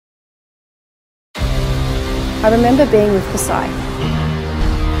I remember being with Kasai,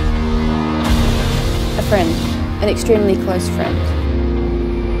 a friend, an extremely close friend.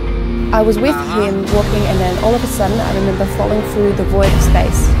 I was with him walking, and then all of a sudden I remember falling through the void of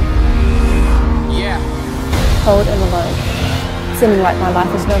space. Cold and alone, seeming like my life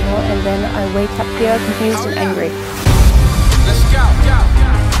is no more, and then I wake up here confused and angry. Let's go.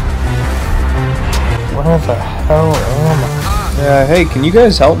 Where the hell am I? Hey, can you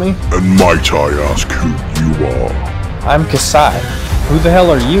guys help me? And might I ask who you are? I'm Kasai. Who the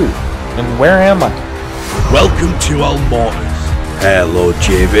hell are you? And where am I? Welcome to Almortis. Hello,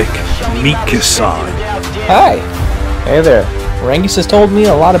 Javik. Meet Kasai. Hi! Hey there. Rengis has told me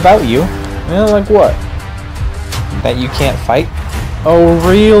a lot about you. Like what? That you can't fight? Oh,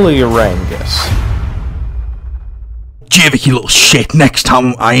 really, Rengis? Javik, you little shit. Next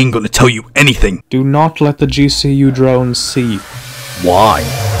time, I ain't gonna tell you anything. Do not let the GCU drones see you. Why?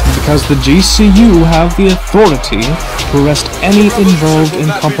 Because the GCU have the authority to arrest any involved in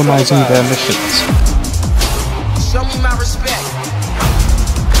compromising their missions. Show me my respect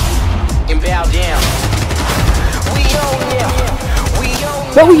and bow down. We own them.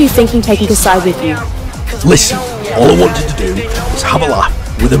 What were you thinking taking Kasai with you? Listen, all I wanted to do was have a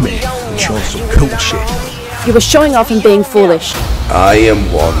laugh with a mate and show some cool shit. You were showing off and being foolish. I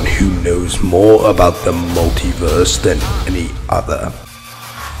am one who knows more about the multiverse than any other.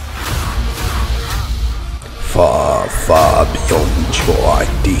 Far, far beyond your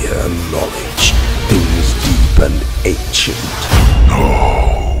idea and knowledge. Things deep and ancient.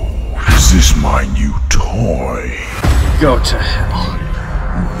 Oh, is this my new toy? Go to hell.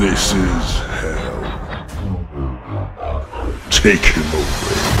 This is hell. Take him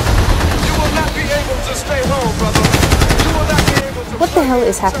away. You will not be able to stay home, brother. You will not be able to. What the hell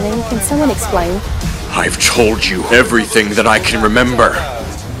is happening? Can someone explain? I've told you everything that I can remember.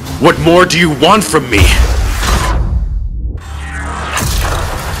 What more do you want from me?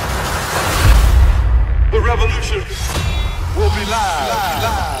 The revolution will be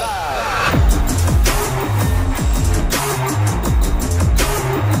live.